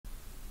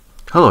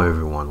Hello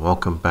everyone,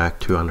 welcome back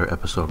to another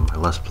episode of my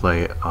Let's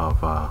Play of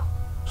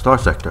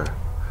Starsector.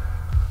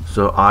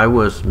 So I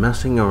was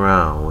messing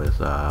around with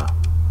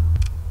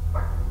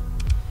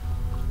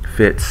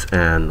fits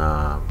and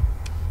I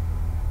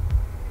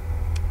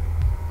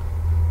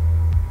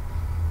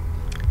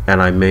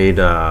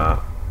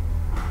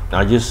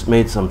just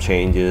made some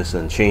changes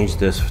and changed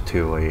this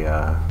to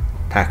a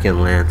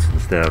tachyon lance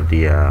instead of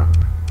the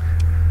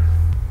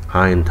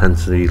high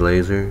intensity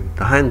laser.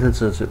 The high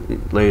intensity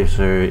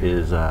laser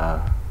is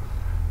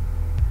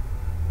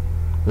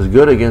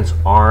good against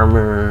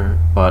armor,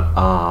 but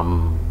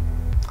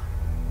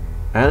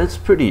and it's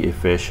pretty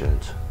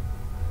efficient.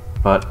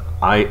 But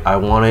I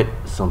wanted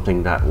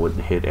something that would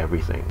hit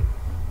everything,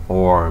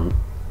 or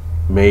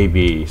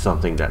maybe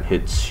something that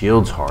hits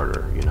shields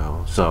harder, you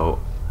know. So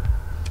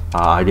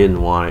I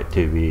didn't want it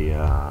to be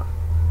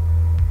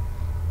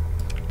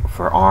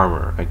for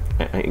armor,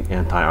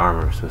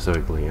 anti-armor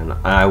specifically, and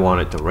I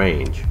wanted the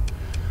range.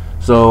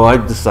 So I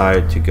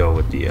decided to go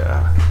with the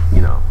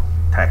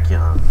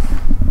tachyon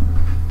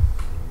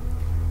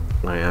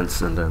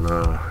lance, and then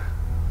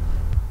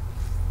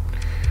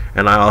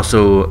and I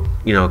also,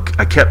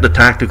 I kept the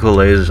tactical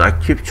lasers. I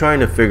keep trying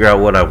to figure out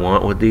what I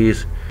want with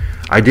these.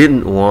 I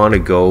didn't want to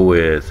go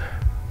with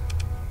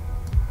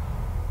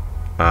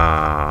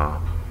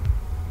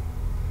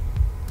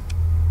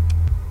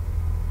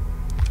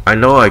I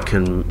know I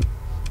can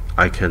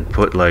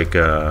put like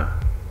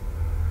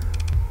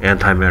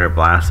antimatter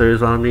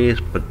blasters on these,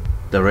 but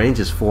the range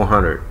is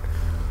 400,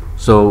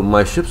 so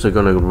my ships are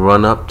gonna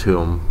run up to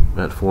them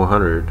at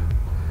 400.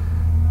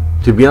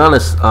 To be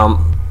honest,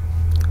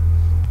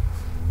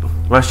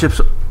 my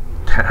ships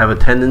have a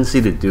tendency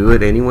to do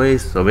it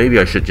anyways, so maybe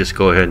I should just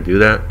go ahead and do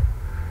that.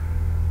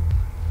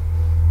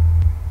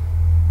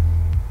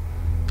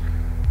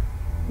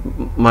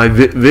 My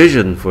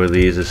vision for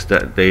these is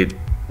that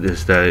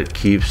it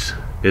keeps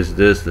its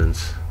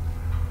distance,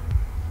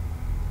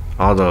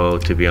 although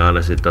to be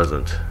honest it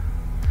doesn't.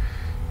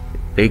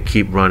 They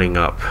keep running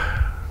up,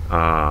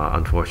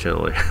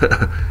 unfortunately.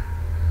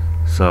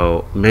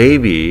 So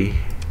maybe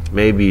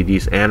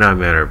these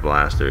antimatter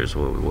blasters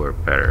will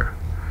work better.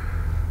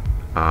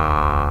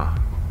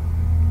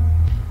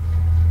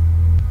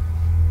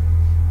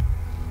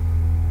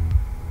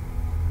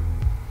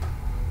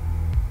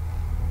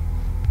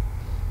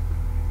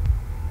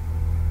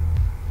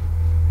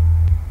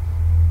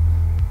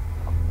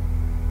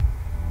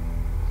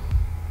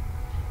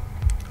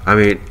 I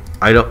mean,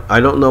 I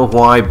don't know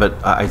why,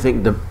 but I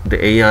think the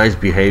AI's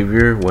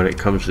behavior when it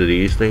comes to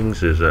these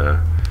things is a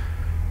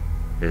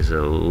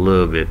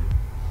little bit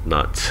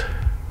nuts.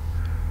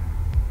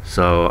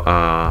 So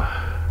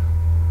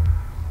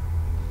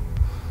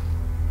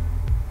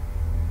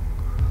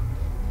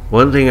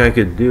one thing I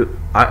could do,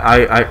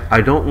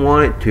 I don't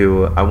want it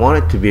to, I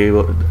want it to be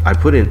able, I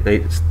put in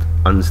a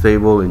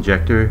unstable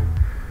injector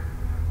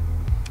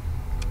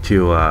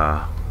to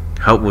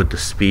help with the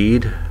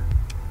speed.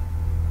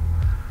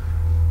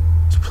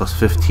 It's plus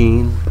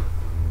 15,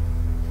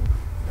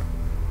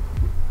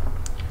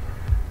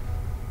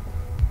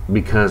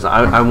 because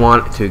I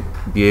want to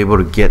be able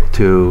to get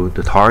to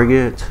the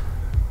target,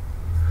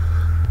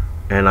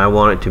 and I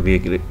want it to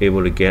be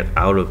able to get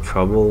out of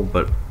trouble,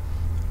 but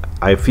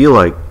I feel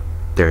like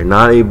they're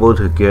not able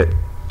to get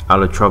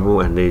out of trouble,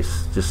 and they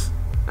just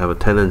have a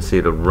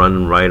tendency to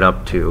run right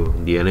up to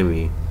the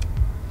enemy.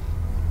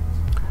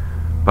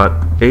 But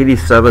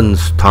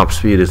 87's top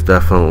speed is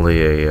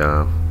definitely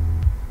a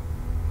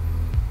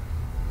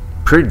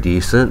pretty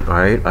decent,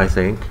 right? I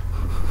think.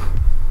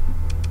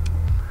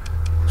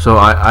 So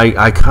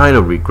I kind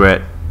of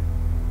regret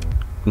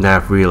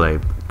nav relay,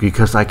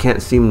 because I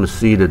can't seem to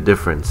see the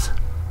difference,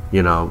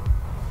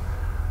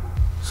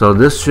 So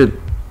this should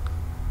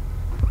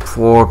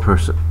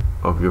 4%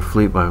 of your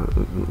fleet by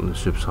the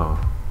ship's hull.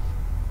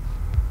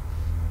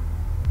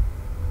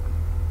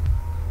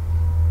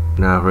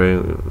 Nav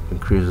relay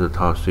increases the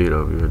top speed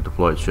of your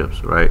deployed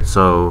ships, right?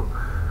 So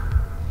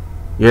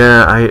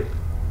yeah, I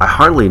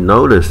hardly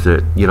noticed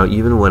it,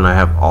 even when I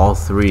have all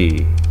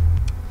three.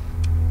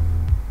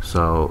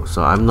 So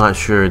I'm not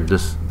sure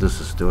this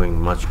is doing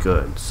much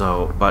good.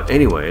 So, but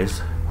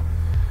anyways,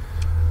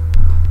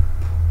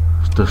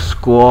 the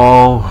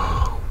squall.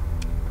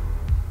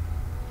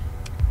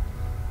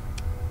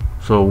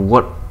 So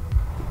what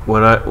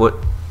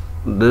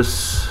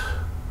this,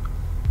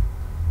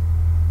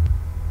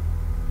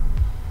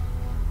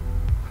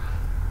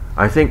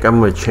 I think I'm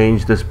gonna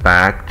change this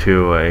back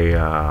to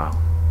a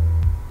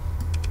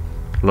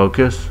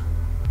locust.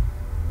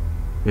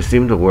 It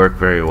seemed to work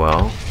very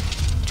well.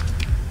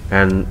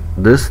 And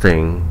this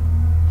thing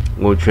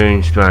will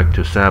change back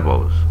to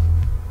sabos.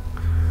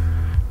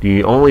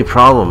 The only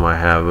problem I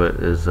have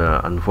is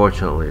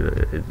unfortunately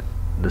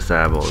the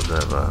sabos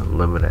have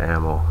limited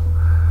ammo.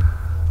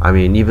 I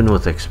mean, even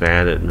with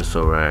expanded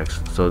missile racks.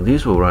 So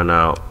these will run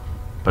out,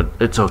 but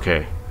it's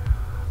okay.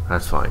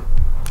 That's fine.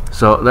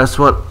 So that's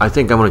what I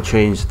think. I'm going to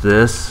change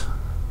this,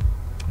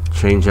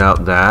 change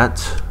out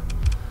that,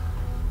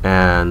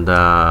 and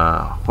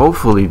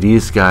hopefully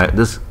these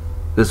guys,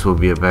 this will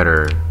be a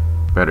better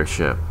better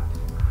ship.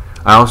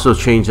 I also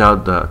changed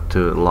out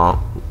to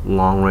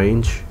long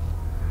range.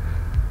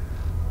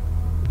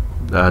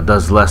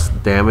 Does less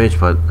damage,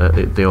 but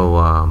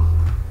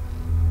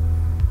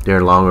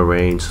they're longer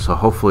range, so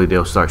hopefully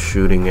they'll start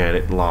shooting at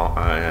it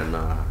and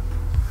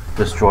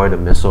destroy the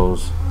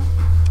missiles.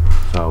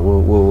 So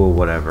we'll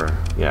whatever.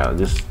 Yeah,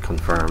 just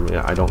confirm.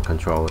 Yeah, I don't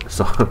control it,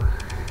 so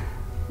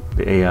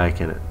the AI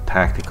can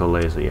tactical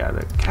laser. Yeah,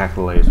 the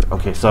tactical laser.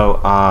 Okay,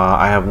 so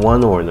I have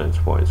 1 ordnance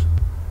points.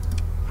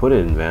 Put it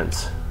in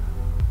vents.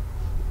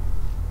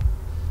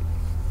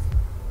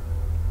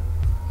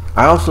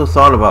 I also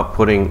thought about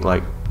putting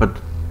like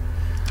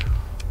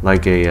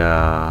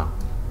a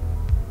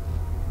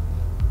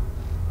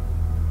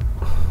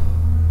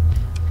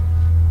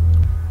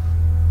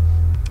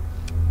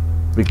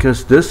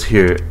because this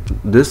here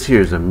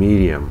is a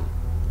medium.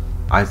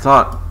 I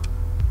thought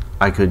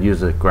I could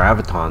use a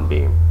graviton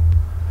beam,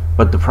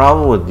 but the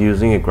problem with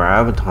using a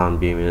graviton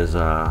beam is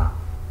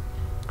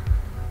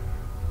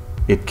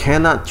it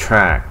cannot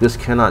track. This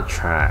cannot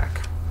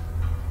track.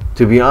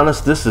 To be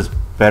honest, this is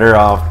better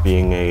off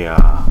being a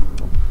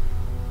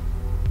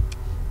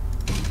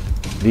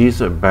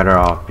these are better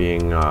off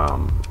being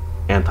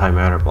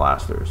antimatter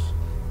blasters.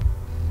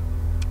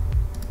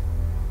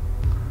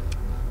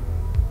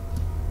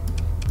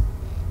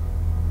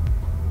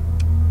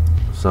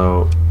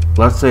 So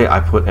let's say I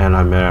put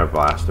antimatter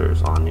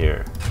blasters on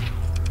here.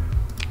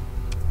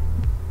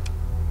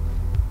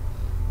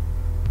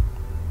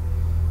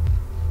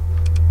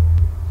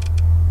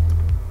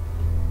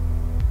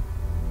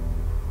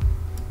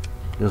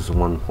 This is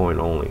 1 point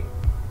only.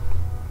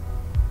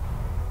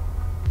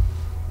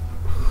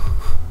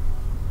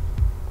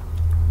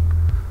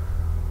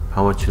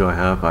 How much do I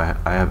have? I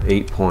have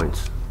 8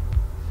 points.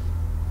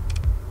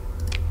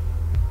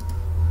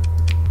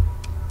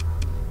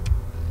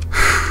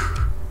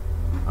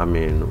 I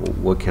mean,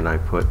 what can I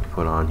put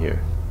on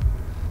here?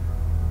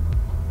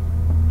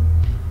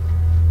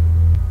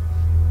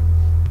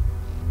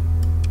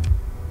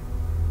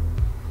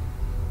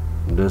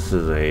 This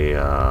is a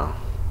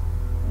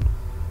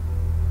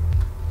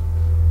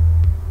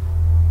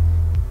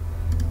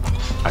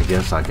I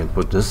guess I can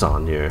put this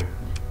on here.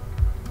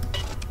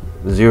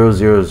 0,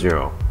 0,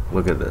 0.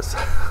 Look at this.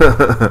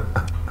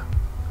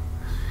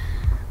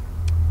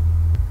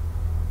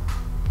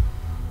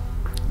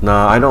 No,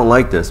 I don't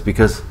like this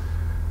because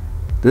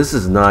this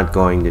is not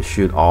going to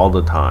shoot all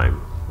the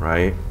time,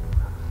 right?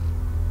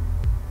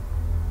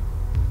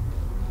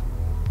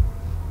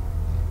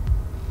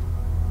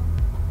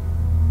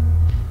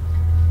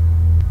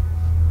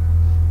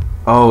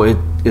 Oh,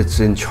 it's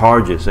in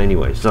charges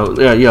anyway. So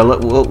yeah,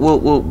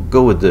 we'll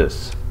go with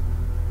this.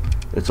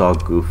 It's all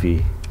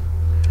goofy.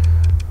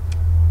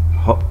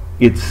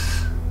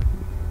 It's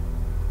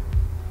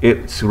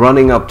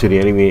running up to the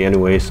enemy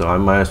anyway, so I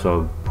might as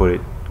well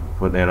put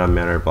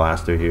antimatter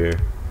blaster here.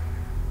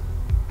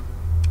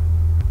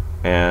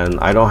 And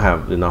I don't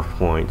have enough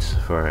points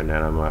for an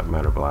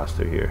antimatter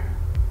blaster here.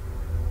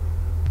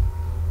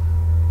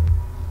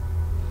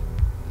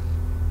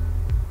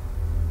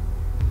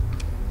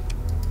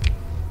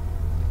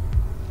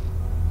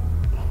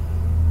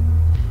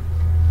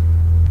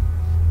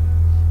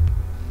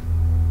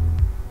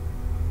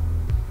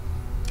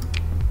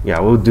 Yeah,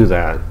 we'll do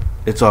that.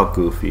 It's all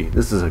goofy.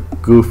 This is a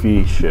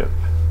goofy ship.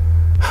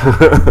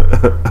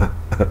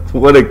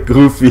 What a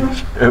goofy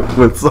ship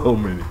with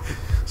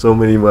so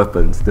many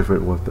weapons,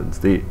 different weapons.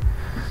 The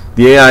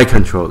AI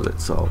controls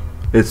it, so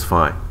it's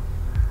fine.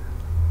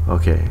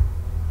 Okay.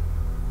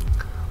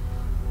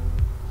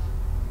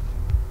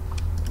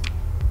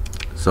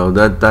 So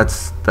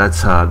that's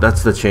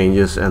the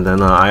changes, and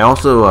then I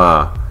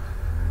also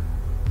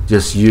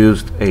just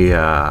used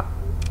a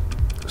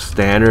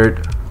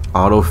standard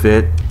auto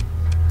fit.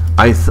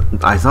 I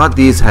thought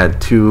these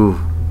had 2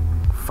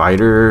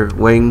 fighter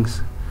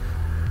wings,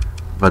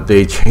 but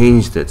they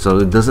changed it so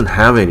it doesn't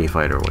have any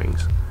fighter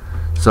wings.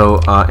 So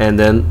and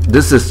then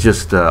this is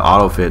just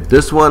auto fit.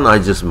 This one I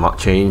just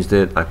changed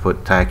it. I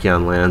put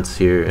tachyon lance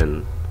here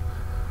and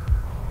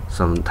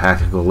some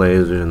tactical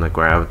lasers and the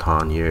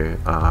graviton here.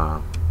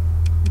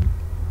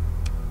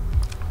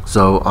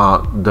 So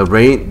the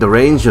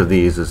range of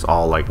these is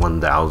all like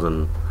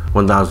 1,000.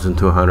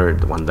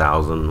 1,200,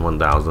 1,000,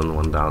 1,000,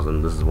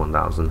 1,000. This is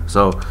 1,000.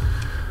 So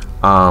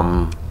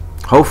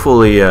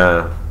hopefully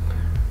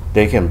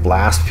they can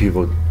blast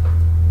people,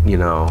 you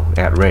know,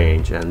 at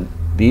range. And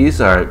these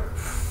are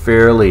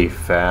fairly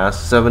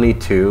fast.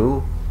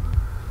 72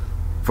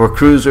 for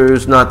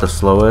cruisers, not the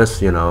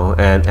slowest, you know.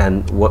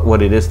 And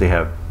what it is, they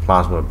have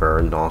plasma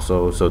burn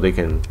also, so they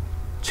can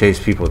chase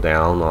people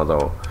down.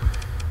 Although,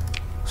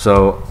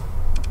 so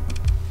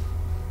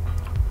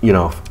you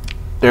know,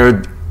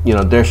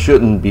 there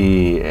shouldn't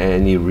be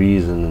any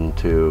reason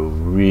to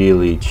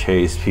really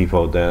chase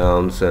people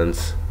down,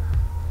 since,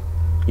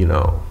 you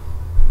know,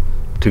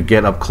 to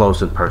get up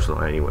close and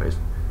personal anyways,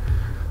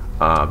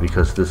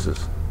 because this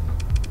is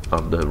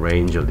of the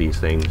range of these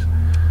things.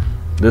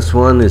 This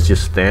one is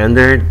just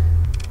standard.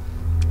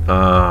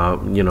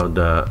 You know,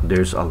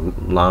 there's a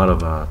lot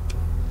of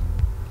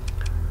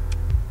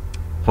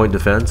point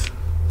defense.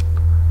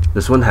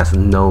 This one has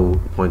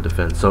no point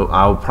defense, so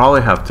I'll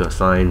probably have to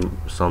assign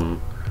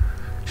some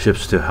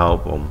ships to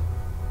help them,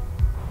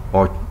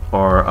 or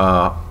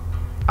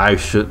I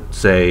should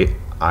say,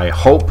 I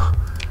hope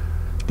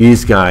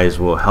these guys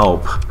will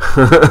help.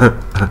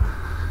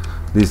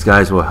 These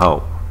guys will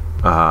help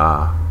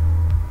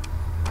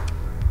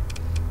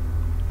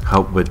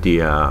help with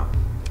the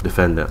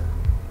defend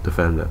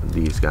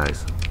these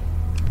guys.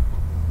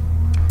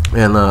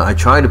 And I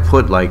try to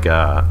put like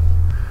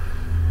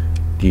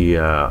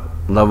the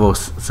level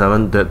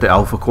 7, the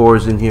alpha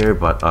cores in here,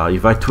 but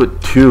if I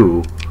put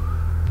 2,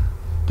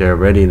 their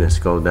readiness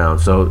go down,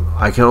 so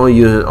I can only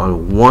use it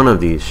on one of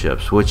these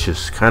ships, which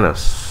is kind of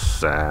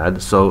sad.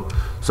 So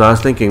I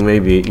was thinking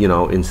maybe, you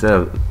know, instead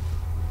of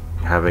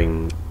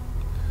having,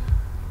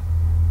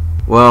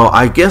 well,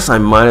 I guess I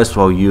might as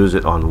well use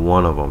it on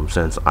one of them,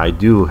 since I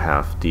do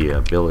have the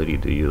ability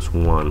to use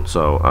one.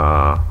 So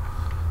I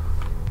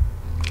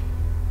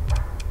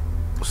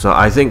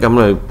think I'm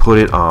gonna put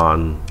it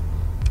on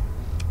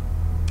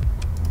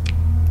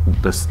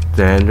the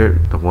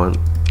standard, the one,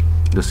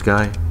 this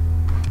guy,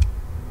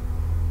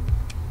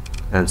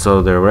 and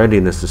so their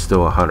readiness is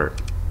still 100.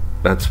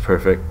 That's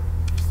perfect.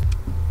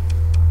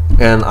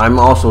 And I'm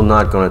also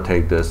not gonna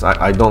take this.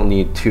 I don't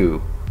need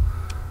 2.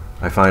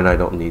 I find I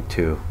don't need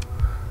 2.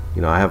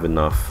 You know, I have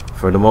enough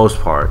for the most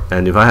part.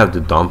 And if I have to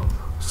dump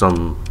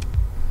some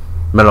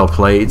metal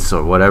plates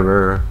or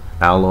whatever,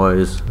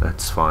 alloys,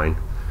 that's fine.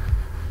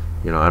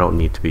 You know, I don't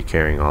need to be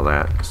carrying all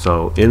that.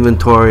 So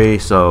inventory,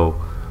 so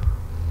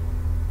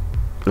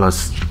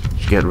let's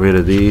get rid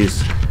of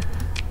these.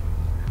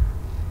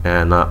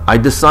 And I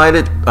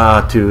decided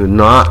to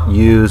not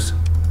use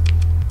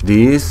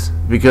these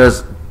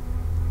because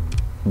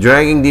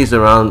dragging these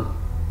around,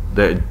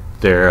 their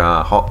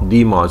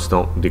D-mods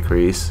don't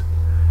decrease,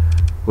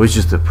 which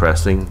is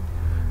depressing.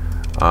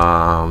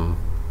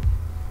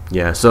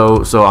 Yeah,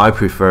 so I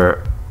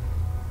prefer,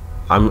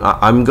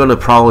 I'm gonna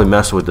probably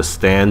mess with the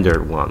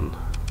standard one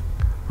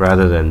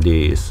rather than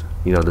these.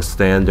 You know, the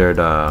standard,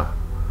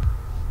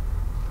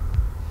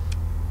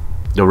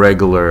 the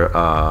regular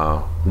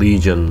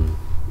Legion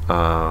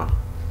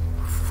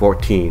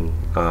 14,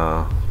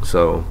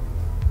 so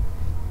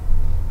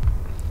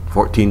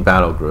 14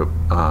 battle group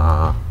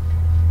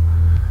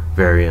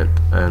variant.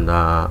 And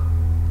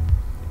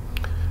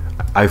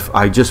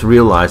I just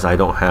realized I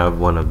don't have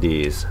one of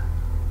these,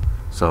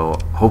 so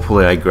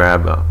hopefully I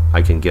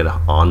can get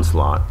an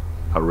onslaught,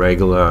 a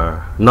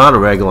regular, not a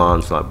regular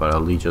onslaught, but a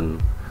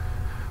Legion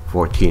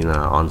 14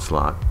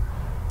 onslaught.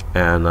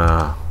 And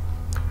I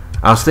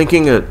was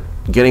thinking of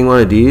getting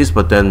one of these,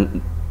 but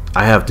then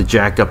I have to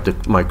jack up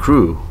my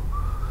crew,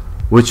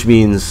 which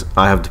means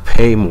I have to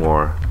pay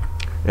more,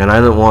 and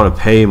I don't want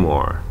to pay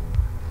more.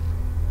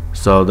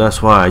 So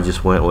that's why I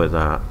just went with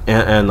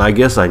and I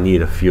guess I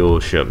need a fuel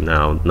ship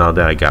now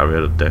that I got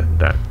rid of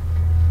that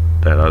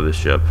other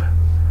ship.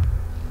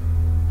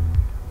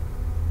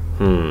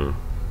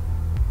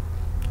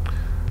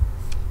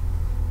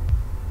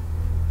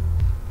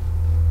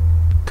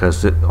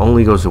 Because it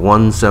only goes to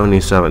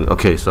 177.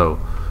 Okay, so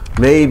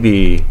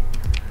maybe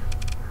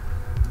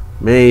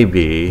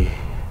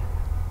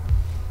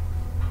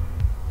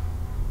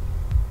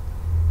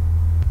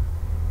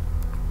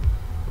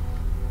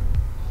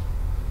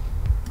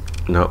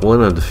now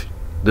one of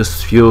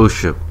this fuel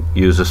ship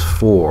uses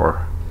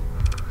 4.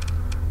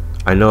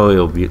 I know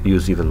it'll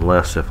use even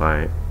less if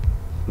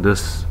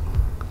this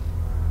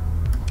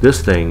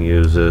thing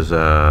uses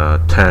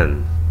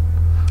 10.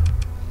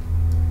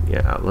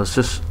 Yeah, let's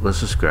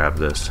just grab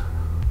this.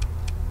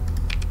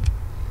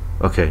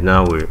 Okay,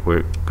 now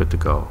we're good to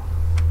go.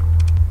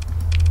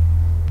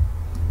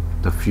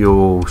 The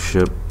fuel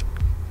ship,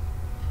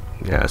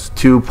 yeah, it's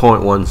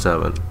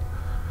 2.17,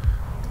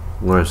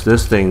 whereas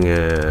this thing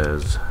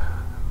is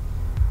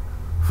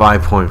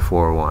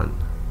 5.41.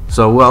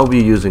 So we'll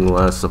be using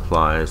less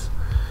supplies.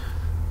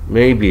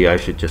 Maybe I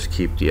should just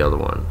keep the other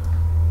one.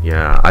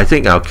 Yeah, I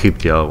think I'll keep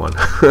the other one.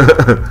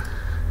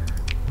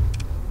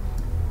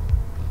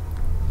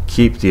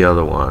 Keep the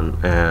other one.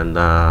 And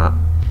I'm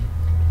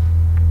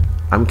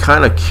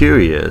kind of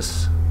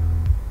curious.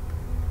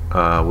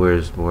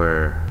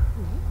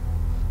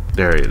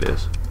 There it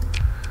is.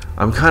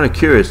 I'm kind of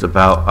curious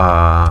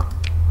about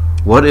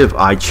what if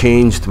I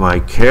changed my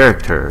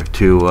character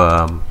to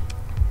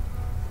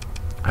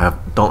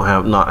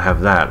not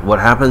have that. What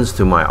happens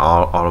to my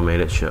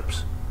automated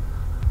ships?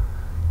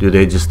 Do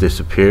they just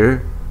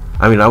disappear?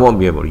 I mean, I won't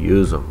be able to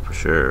use them for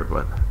sure,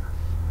 but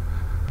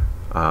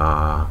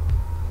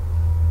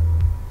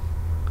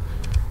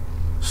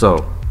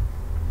so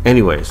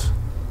anyways,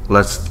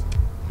 let's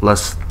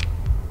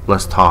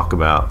talk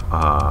about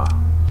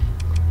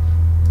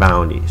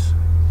bounties.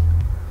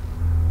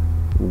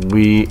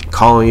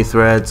 Colony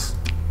threats,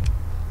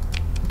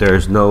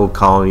 there's no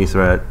colony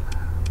threat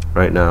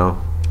right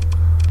now.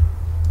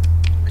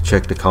 I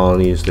checked the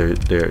colonies,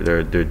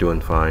 they're doing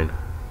fine.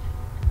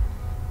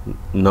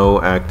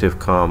 No active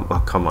come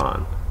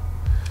on.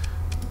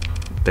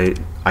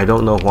 I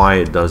don't know why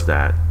it does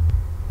that.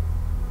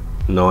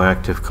 No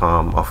active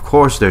comm. Of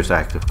course there's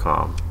active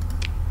comm.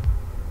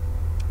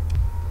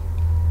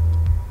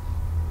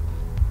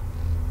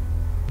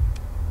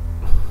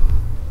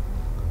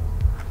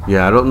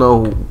 Yeah, I don't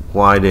know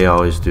why they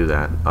always do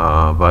that.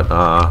 But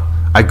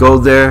I go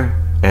there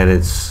and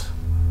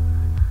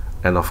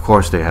of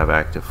course they have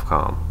active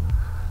comm.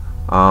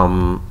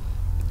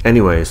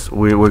 Anyways,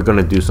 we're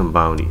gonna do some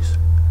bounties.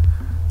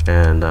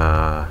 And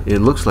it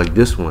looks like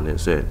this one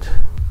is it.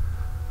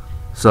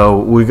 So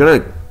we're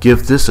gonna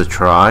give this a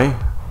try.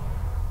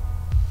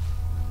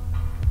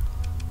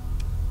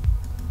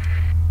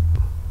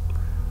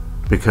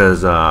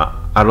 Because I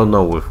don't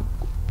know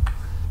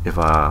if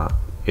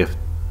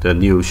the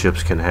new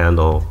ships can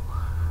handle.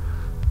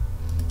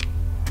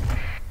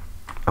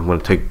 I'm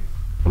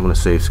gonna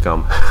save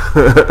scum.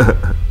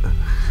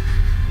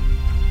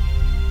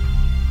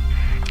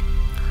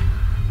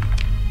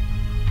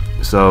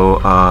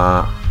 So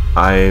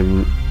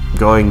I'm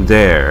going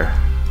there.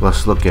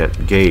 Let's look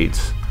at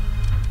gates.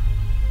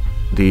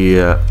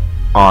 The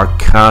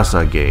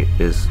Arcasa gate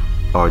is,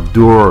 or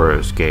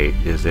Durer's gate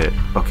is it?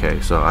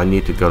 Okay, so I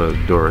need to go to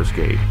Durer's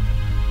gate.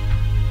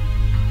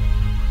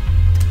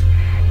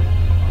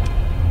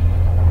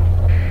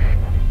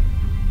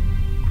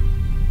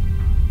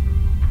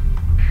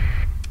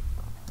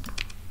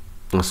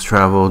 Let's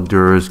travel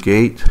Durer's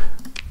gate.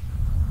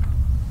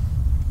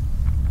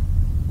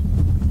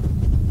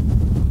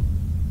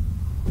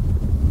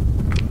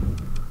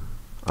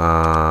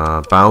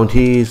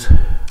 Bounties.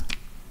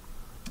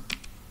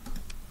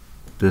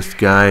 This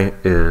guy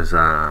is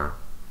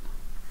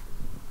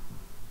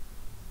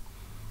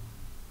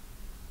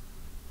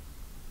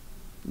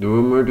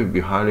rumored to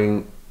be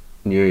hiding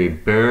near a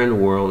barren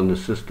world in the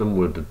system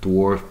with the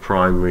dwarf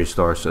primary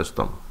star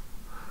system.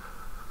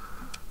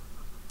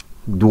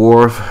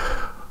 Dwarf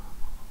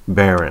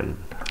barren.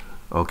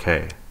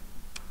 Okay.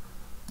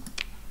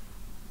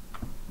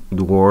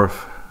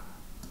 Dwarf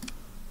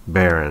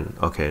barren.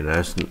 Okay,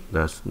 that's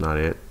not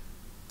it.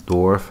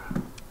 Dwarf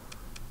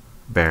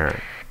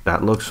barren.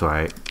 That looks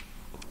right.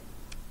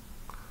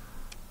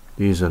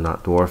 These are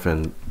not dwarf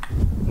and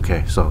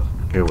okay, so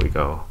here we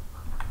go.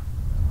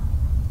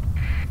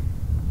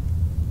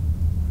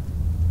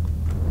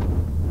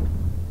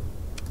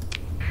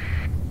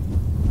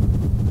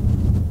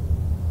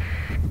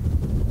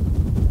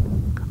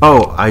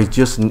 Oh, I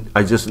just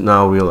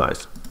now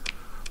realized.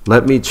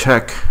 Let me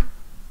check.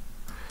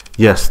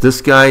 Yes,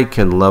 this guy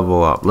can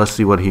level up. Let's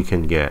see what he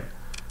can get.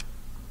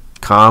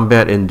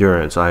 Combat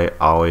endurance. I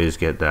always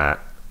get that.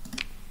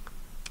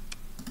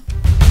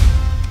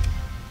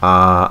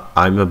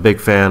 I'm a big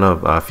fan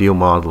of field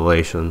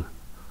modulation.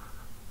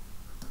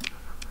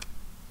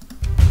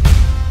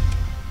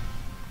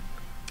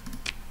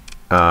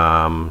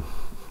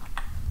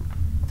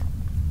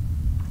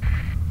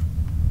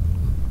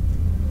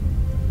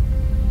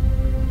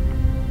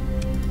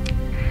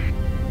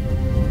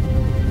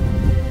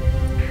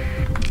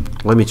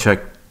 Let me check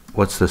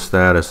what's the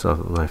status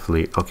of my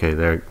fleet. Okay,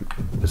 there,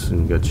 it's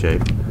in good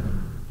shape.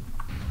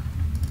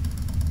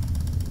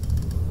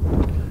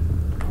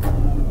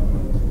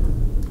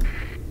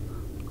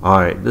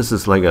 Alright, this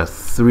is like a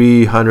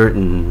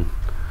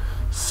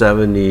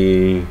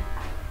 370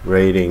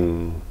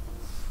 rating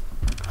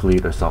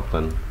fleet or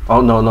something.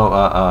 Oh no,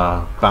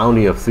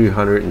 bounty of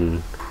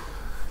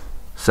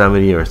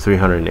 370 or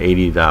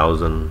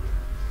 380,000.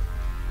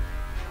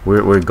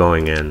 We're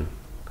going in.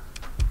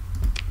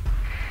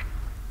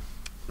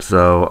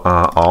 So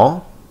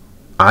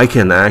I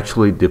can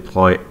actually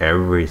deploy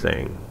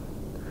everything,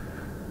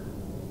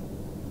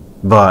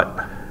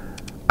 but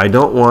I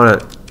don't want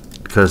it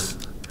because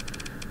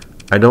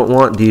I don't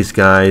want these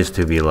guys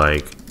to be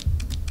like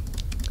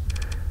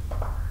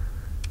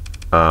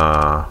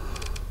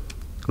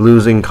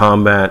losing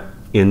combat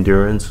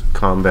endurance,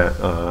 combat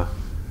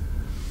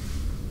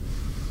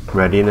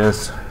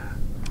readiness.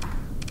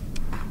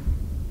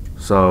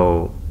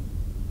 So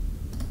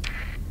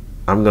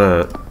I'm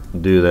gonna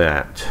do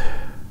that.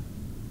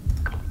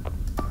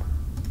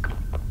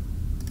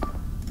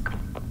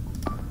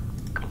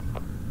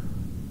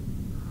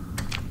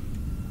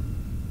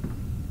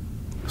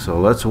 So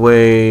let's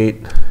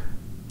wait.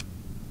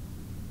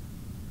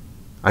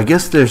 I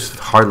guess there's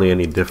hardly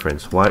any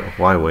difference.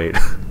 Why wait?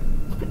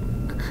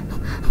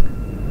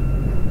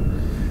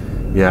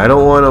 Yeah, I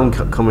don't want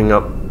them coming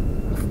up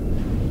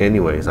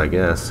anyways, I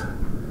guess.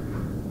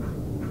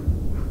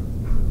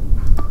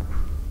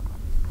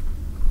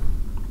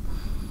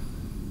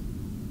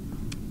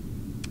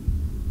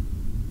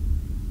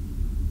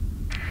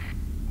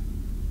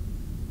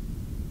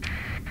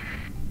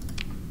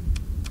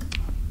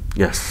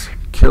 Yes,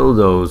 kill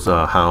those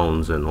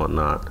hounds and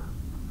whatnot.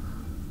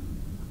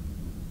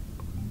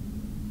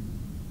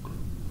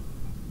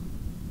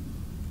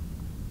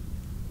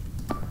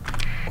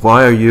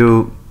 Why are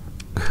you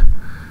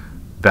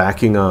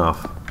backing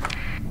off?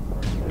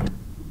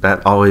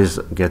 That always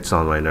gets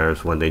on my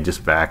nerves when they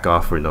just back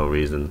off for no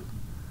reason.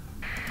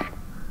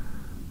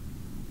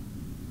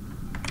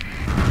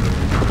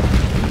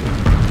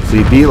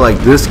 See, be like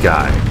this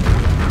guy.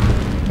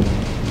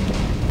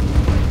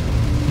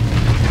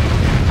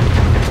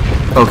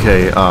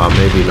 Okay,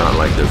 maybe not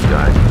like this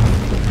guy.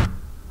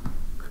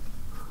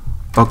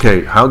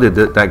 Okay, how did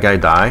that guy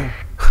die?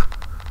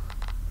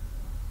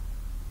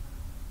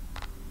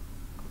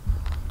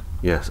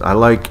 Yes, I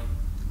like.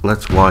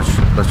 Let's watch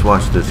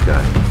this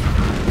guy.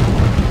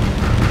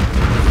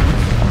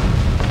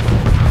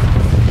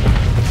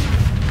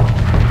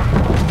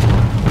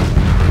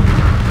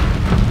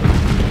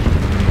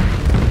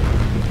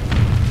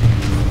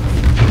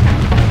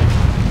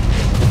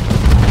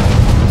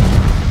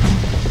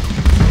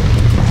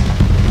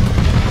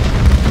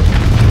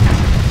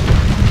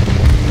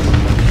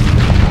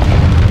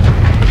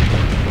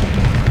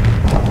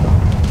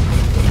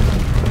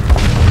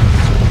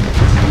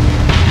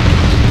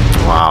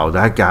 Wow,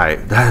 that guy,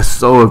 that is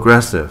so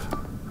aggressive.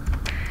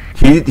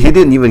 He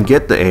didn't even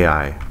get the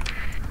AI.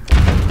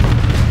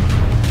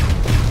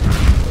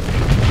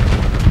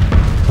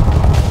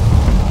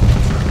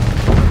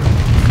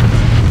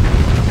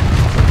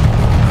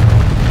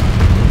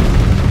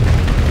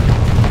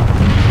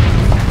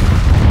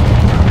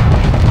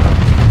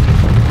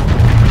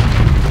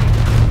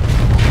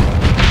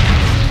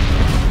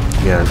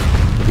 Yeah,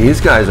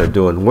 these guys are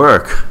doing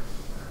work.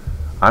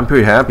 I'm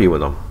pretty happy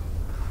with them.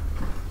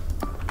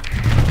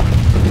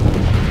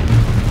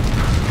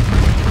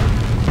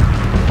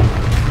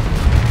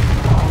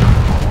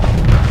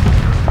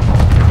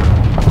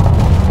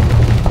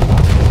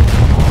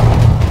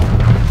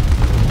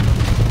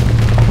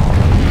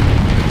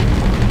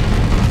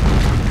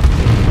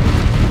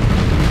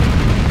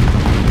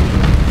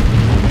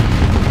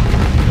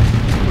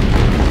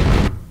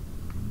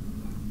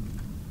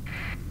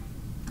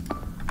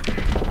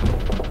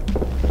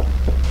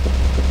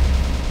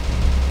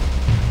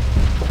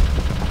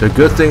 The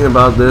good thing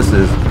about this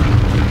is,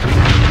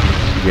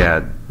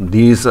 yeah,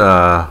 these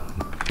the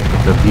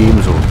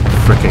beams will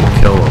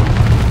freaking kill them.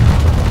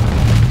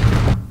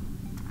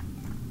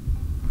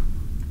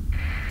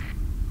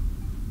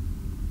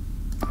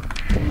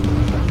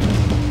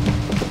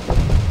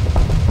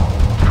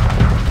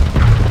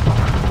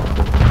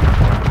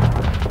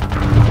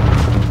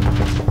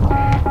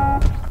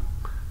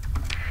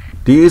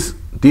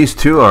 These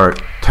two are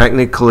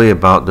technically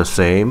about the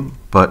same,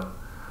 but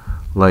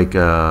like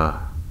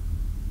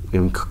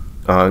in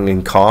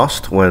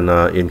cost, when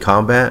in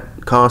combat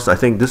cost, I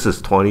think this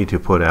is 20 to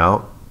put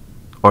out,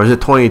 or is it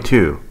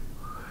 22?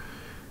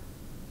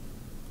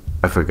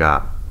 I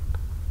forgot.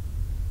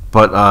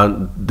 But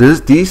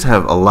these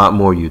have a lot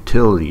more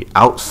utility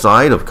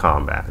outside of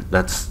combat.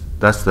 That's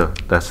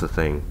the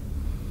thing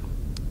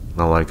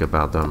I like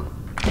about them.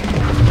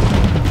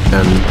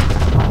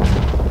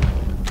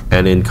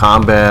 And in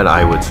combat,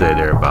 I would say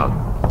they're about,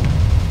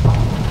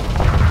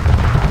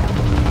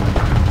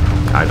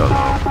 I don't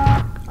know.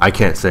 I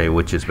can't say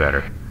which is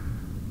better.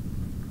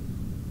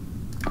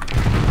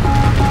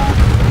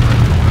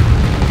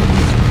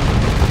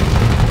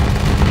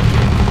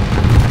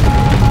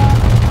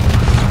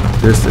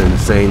 This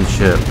insane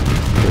ship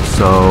is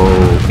so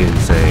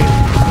insane.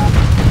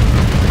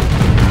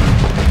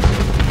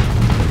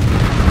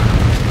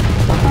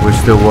 We're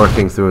still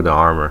working through the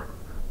armor.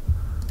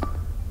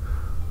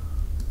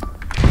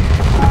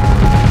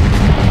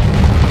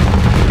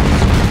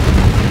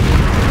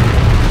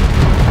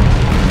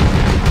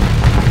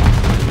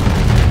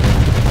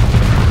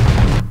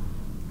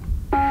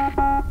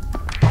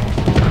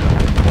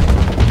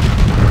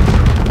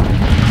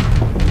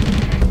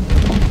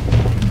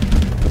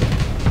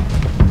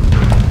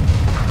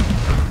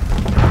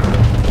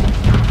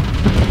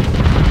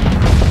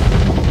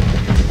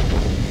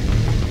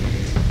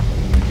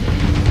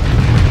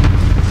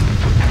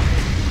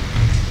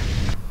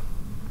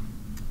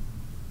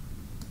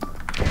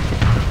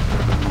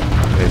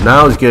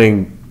 Now it's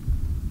getting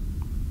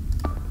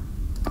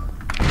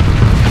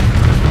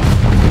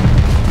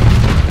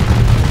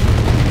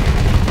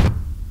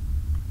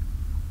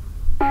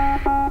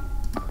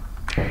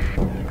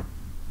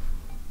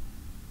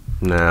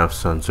nav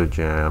sensor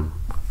jam.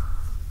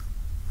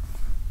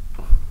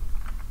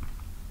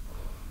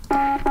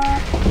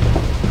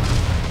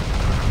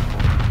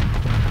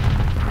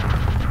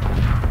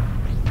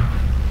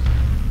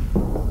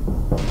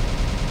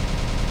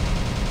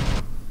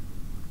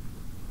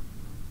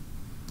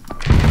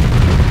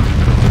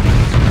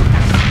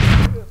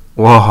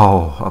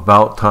 Whoa,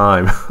 about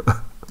time.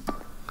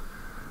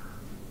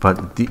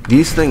 But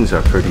these things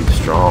are pretty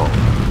strong.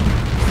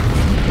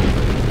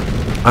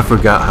 I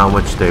forgot how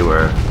much they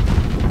were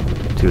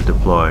to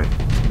deploy.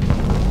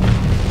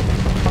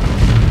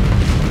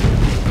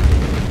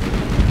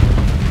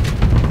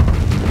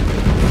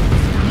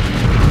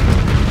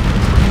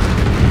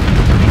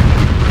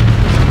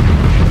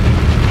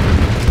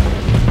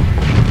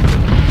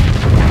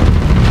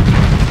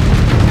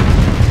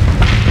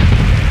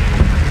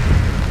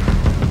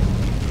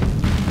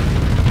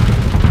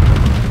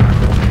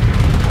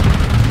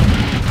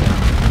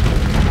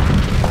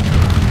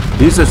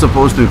 These are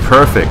supposed to be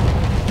perfect,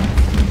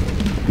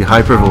 the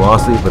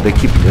hypervelocity, but they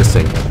keep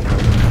missing.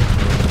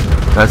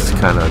 That's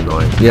kind of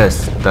annoying.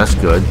 Yes, that's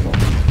good.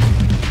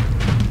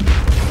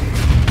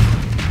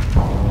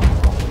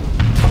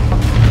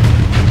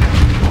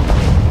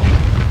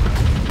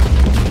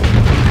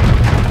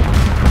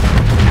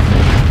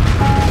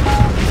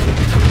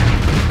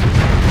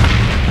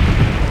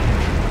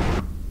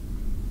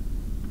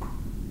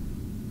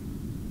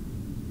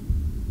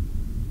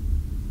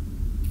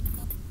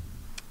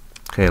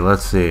 Okay,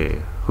 let's see.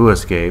 Who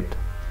escaped?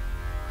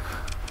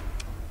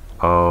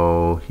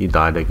 Oh, he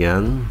died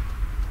again.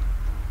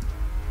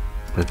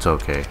 It's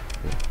okay.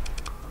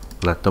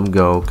 Let them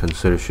go.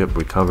 Consider ship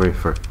recovery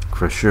for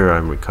sure.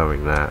 I'm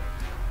recovering that.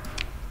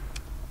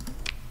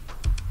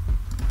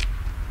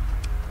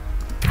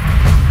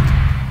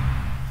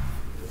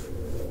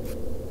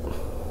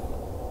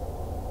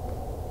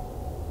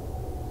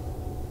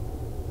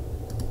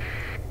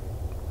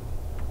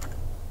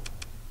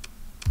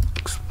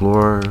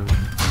 Explore.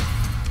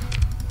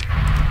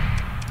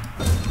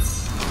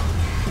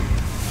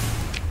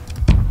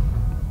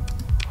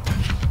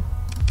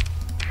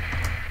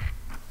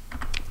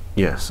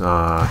 Yes,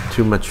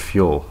 too much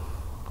fuel.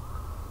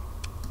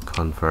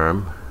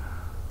 Confirm.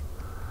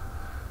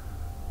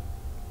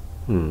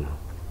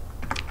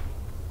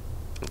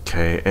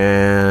 Okay,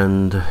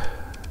 and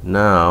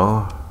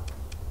now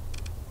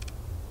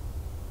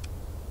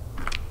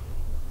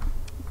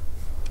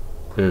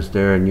is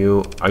there a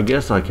new? I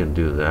guess I can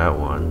do that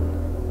one.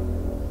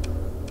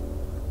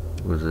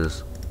 What's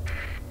this?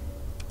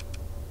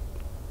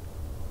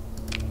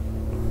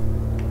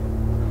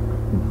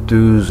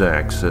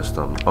 Duzac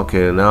system.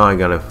 Okay, now I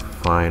gotta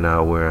find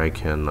out where I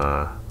can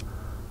I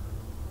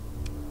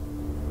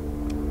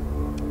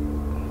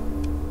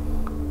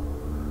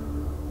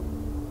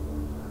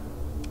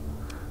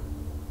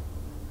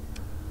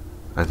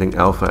think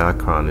Alpha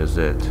Akron is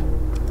it.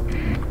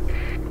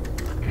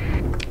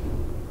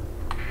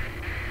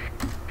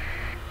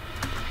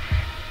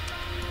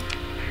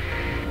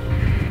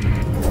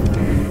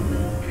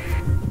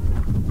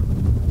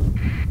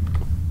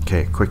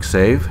 Okay, quick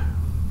save.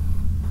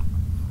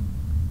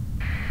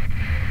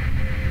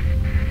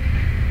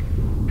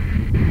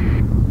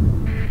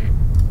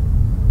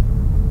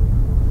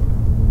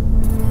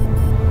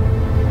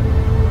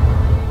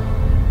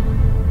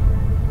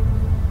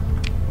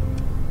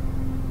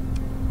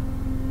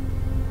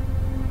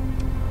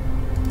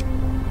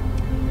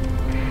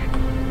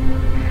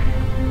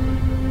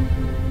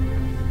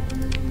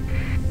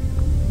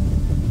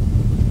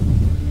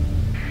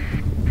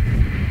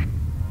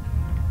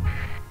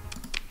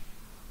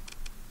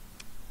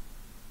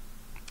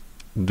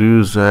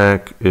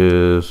 Duzac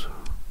is,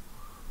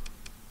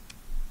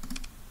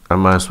 I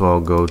might as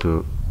well go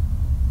to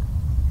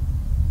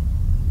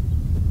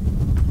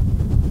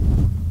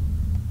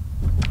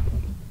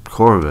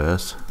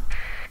Corvus.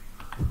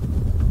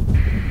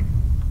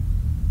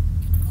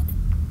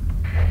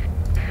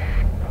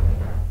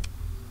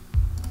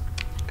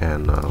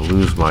 And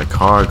lose my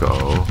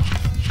cargo,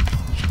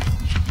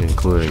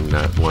 including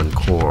that one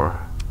core.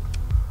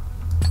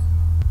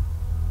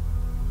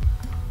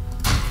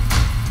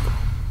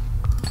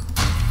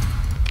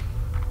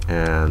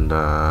 And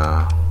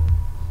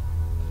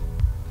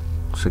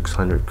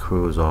 600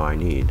 crew is all I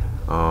need.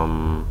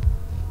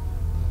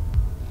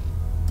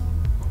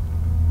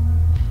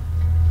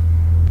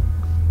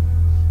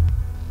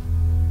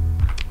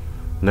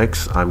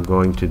 Next, I'm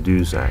going to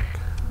Duzac.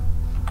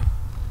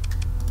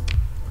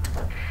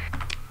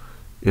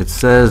 It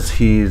says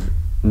he's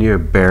near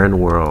Barren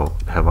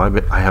World. Have I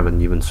been? I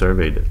haven't even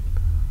surveyed it.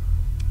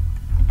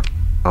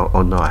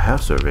 Oh no, I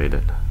have surveyed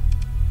it.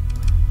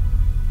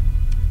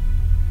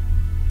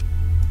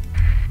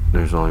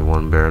 There's only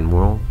one Barren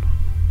World.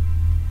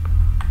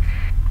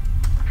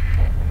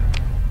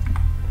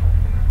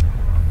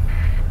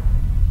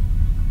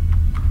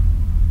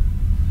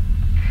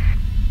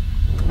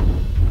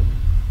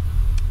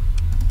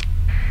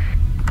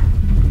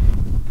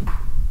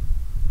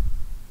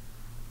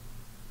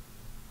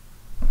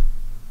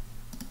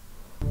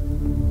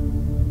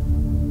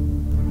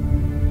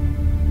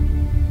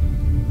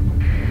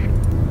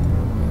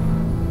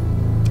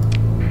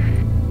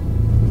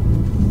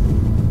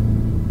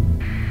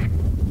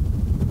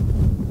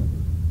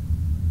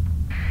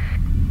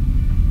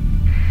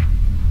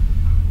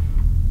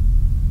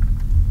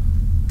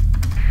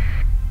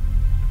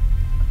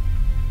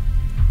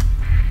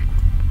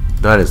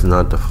 That is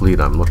not the fleet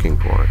I'm looking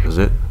for, is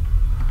it?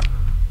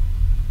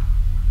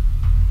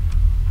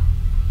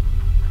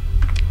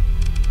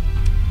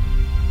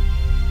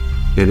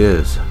 It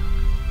is.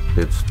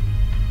 It's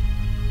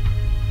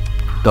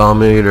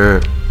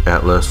Dominator,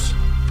 Atlas.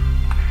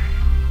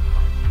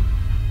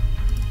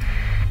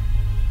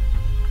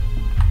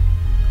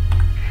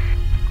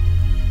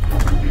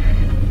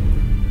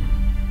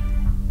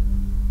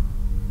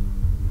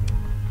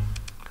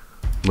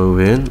 Move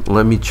in.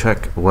 Let me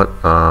check what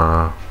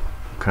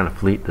kind of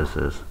fleet this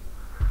is.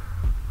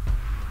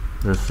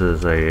 This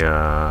is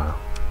a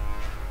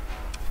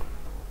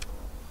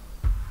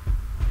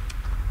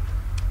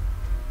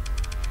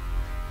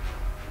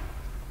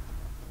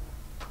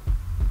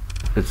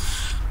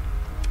it's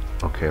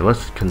okay.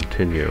 Let's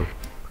continue.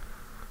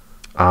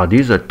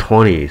 These are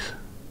 20s,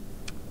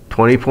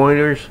 20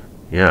 pointers.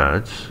 Yeah,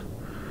 it's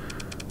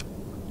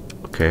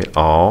okay.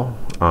 All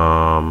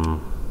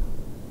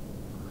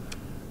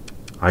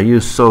I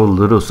use so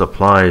little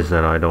supplies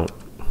that I don't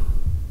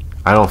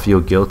feel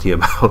guilty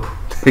about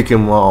taking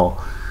them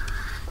all.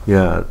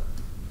 Yeah,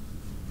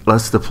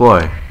 let's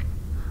deploy.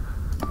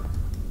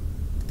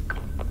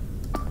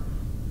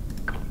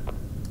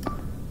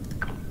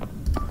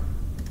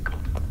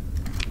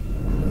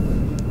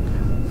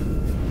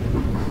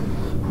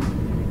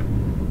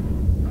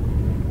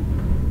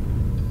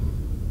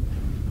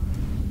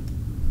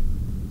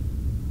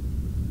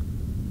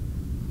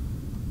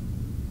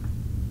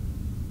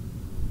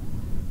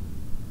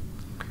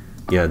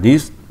 Yeah,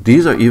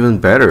 these are even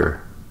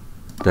better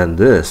than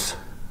this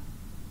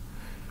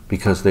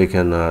because they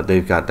can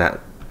they've got that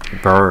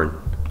burn,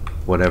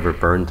 whatever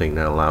burn thing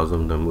that allows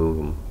them to move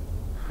them.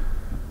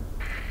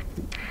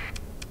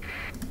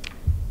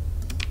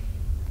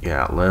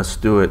 Yeah, let's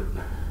do it.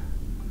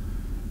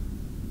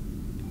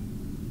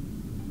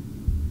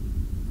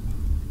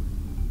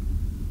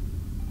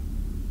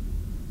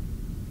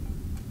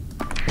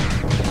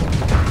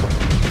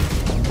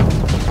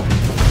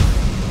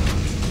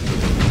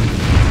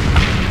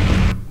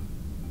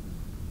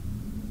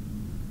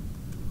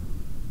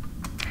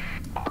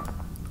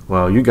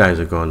 Well, you guys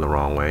are going the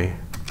wrong way.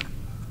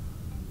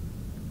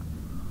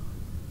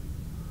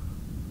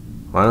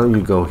 Why don't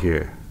you go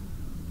here?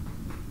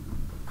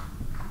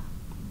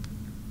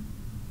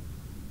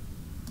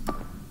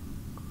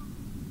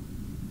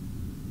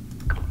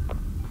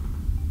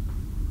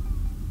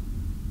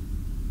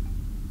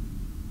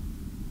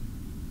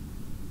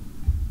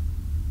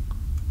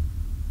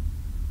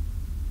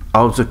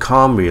 Oh, it's a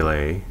comm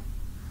relay.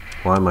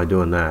 Why am I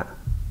doing that?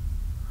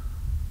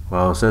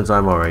 Well, since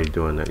I'm already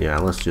doing it, yeah,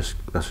 let's just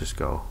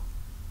go.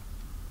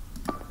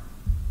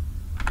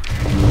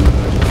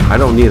 I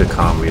don't need a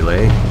comm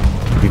relay.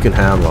 You can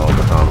have all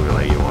the comm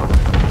relay you want.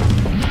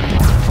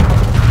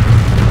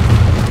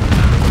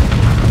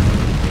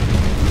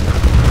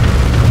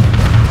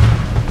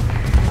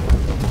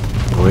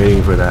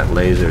 Waiting for that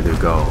laser to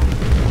go.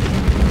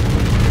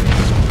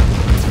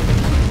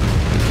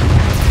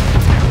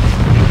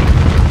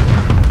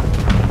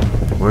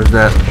 Where's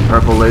that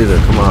purple laser?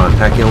 Come on,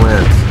 pack your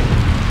lens.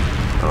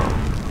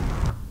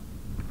 Oh.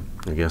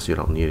 I guess you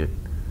don't need it.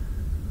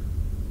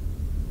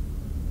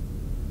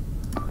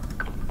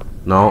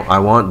 No, I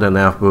want the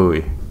nav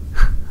buoy.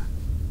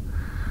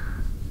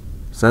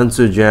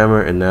 Sensor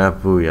jammer and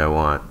nav buoy I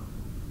want.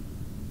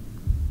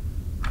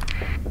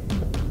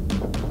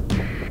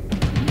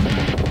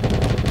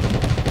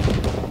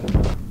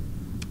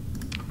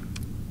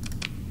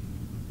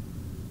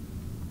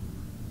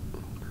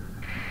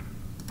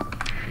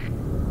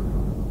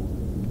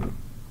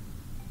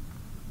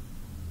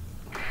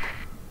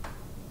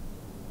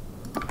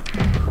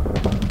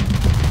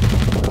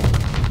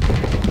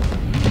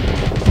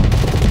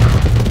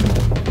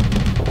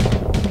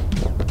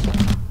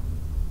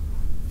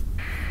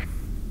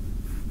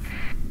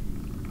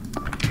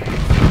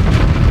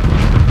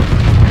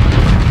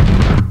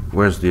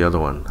 Where's the other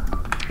one?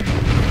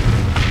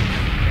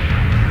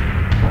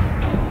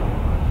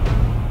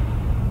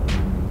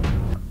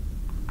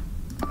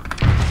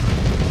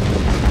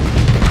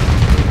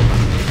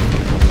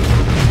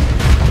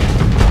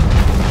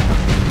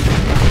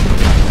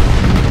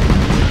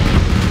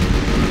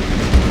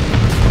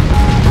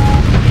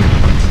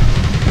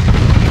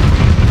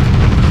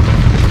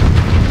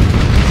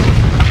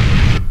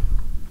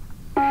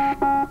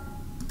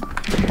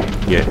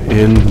 Get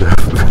in the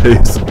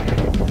face.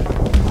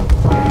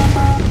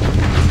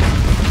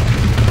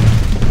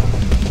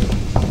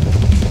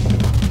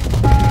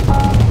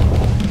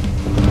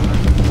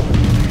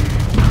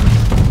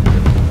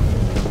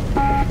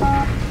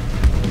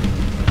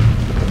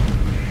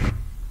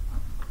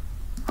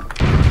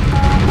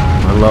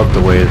 I love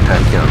the way the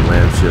Tachyon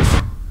lamps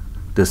just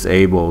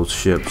disables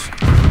ships.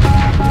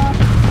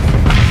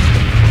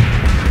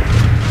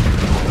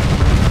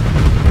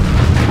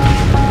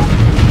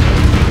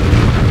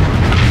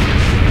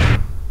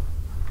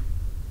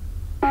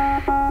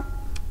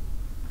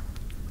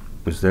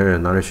 Is there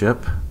another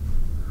ship?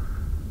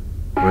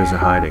 Where's it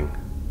hiding?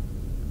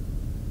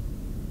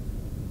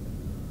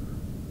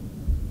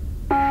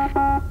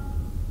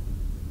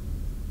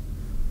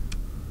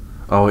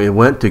 Oh, it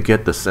went to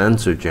get the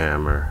sensor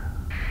jammer.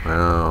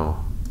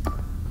 Oh.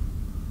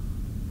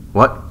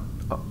 What?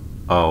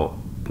 Oh,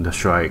 the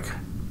strike.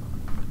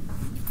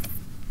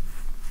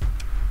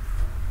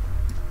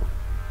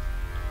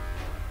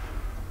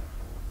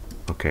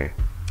 Okay,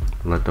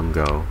 let them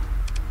go.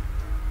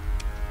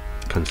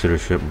 Consider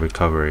ship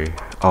recovery.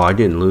 Oh, I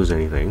didn't lose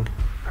anything.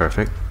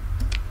 Perfect.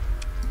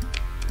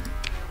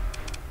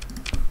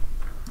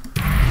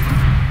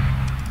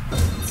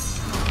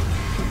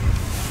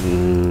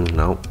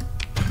 Nope.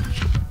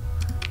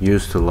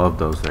 Used to love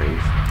those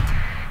things,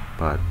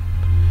 but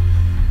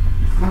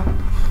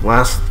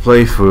last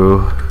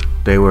playthrough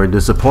they were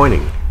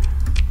disappointing.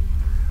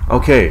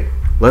 Okay,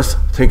 let's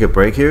take a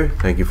break here.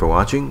 Thank you for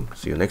watching.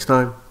 See you next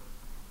time.